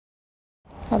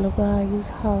Hello guys,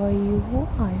 how are you?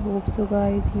 I hope so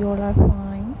guys, you all are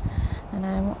fine and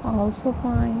I am also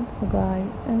fine. So guys,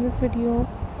 in this video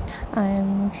I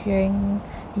am sharing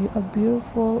you a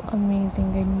beautiful,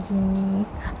 amazing and unique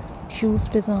shoes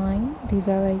design. These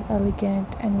are very elegant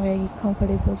and very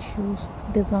comfortable shoes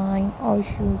design or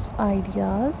shoes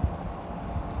ideas.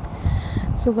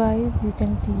 So guys, you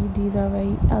can see these are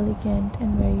very elegant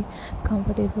and very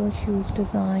comfortable shoes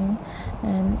design,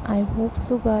 and I hope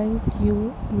so guys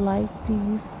you like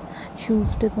these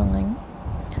shoes design.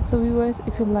 So viewers,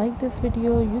 if you like this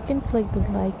video, you can click the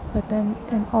like button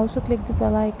and also click the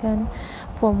bell icon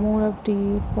for more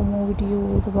update, for more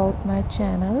videos about my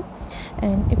channel.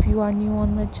 And if you are new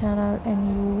on my channel and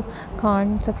you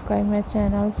can't subscribe my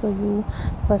channel, so you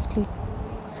firstly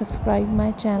subscribe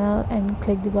my channel and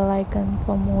click the bell icon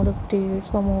for more updates,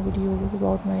 for more videos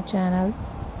about my channel.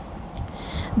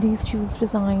 These shoes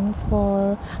designs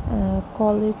for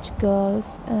college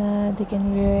girls, they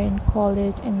can wear in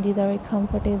college, and these are very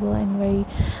comfortable and very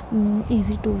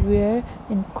easy to wear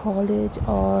in college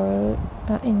or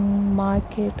in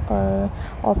market or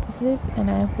offices. And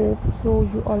I hope so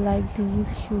you all like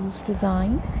these shoes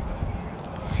design.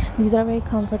 These are very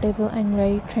comfortable and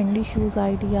very trendy shoes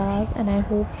ideas, and I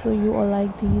hope so you all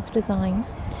like these design.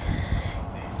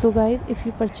 So guys, if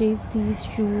you purchase these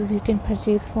shoes, you can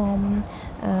purchase from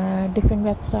different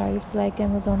websites like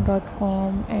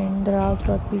amazon.com and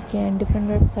daraz.pk and different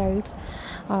websites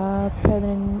present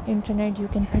in internet. You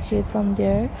can purchase from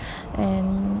there.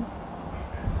 And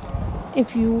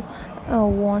if you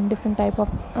want different type of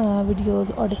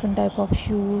videos or different type of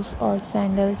shoes or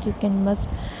sandals, you can must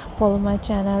follow my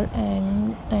channel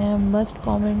and must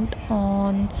comment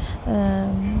on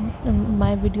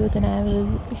my video. Then I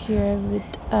will share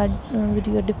with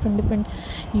you a different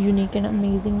unique and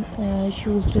amazing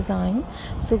shoes design.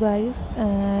 So guys,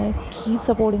 keep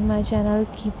supporting my channel,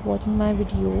 keep watching my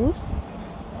videos.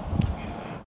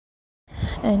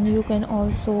 And you can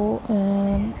also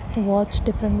watch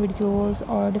different videos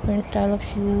or different style of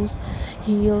shoes,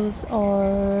 heels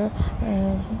or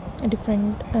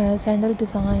different sandal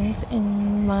designs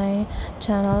in my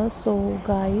channel. So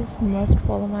guys, must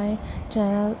follow my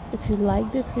channel. If you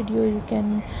like this video, you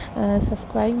can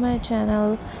subscribe my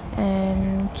channel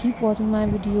and keep watching my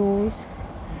videos.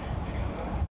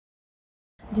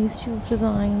 These shoes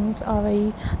designs are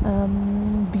very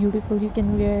beautiful. You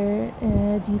can wear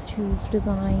these shoes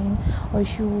design or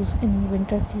shoes in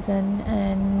winter season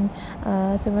and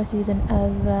summer season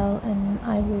as well. And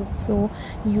I hope so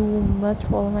you must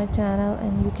follow my channel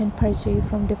and you can purchase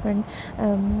from different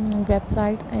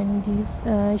website. And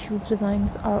these shoes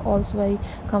designs are also very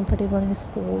comfortable in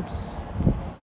sports.